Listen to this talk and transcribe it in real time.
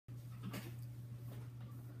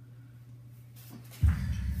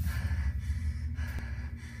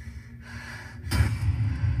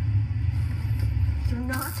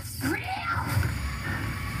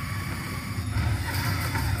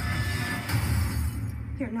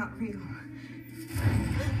They're not real.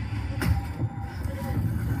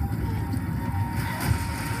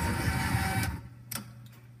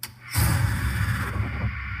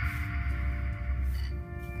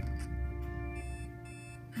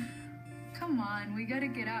 Come on, we gotta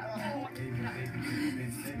get up. Get up.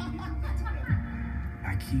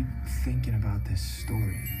 I keep thinking about this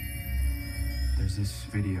story. There's this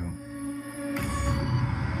video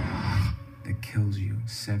that kills you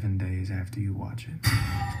 7 days after you watch it.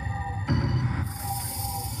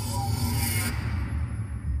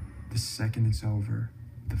 The second it's over,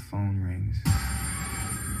 the phone rings,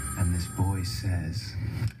 and this voice says,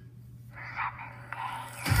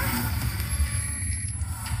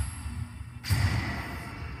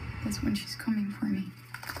 That's when she's coming for me.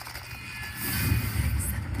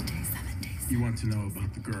 7 days. You want to know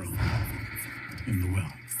about the girl in the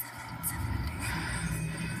well?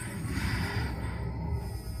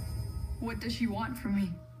 What does she want from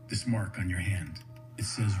me? This mark on your hand. It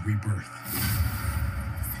says rebirth.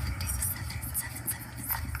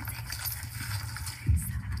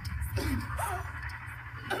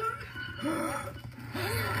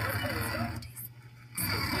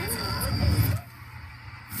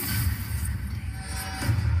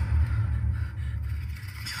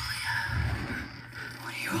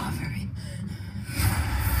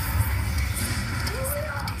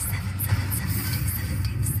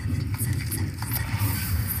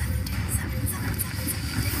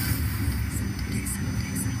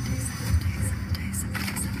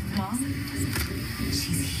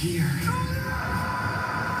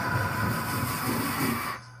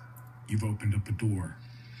 You've opened up a door,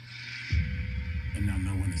 and now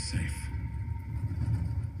no one is safe.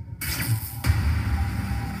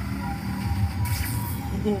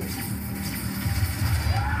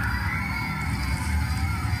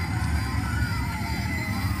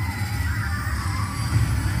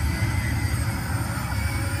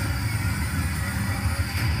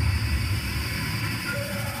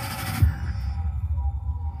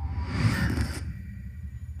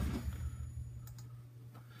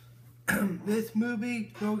 This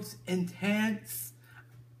movie looks intense.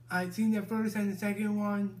 I've seen the first and the second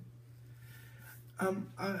one.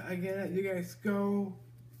 I gotta let you guys go.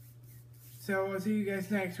 So I'll see you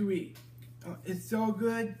guys next week. It's so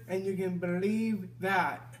good, and you can believe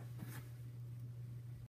that.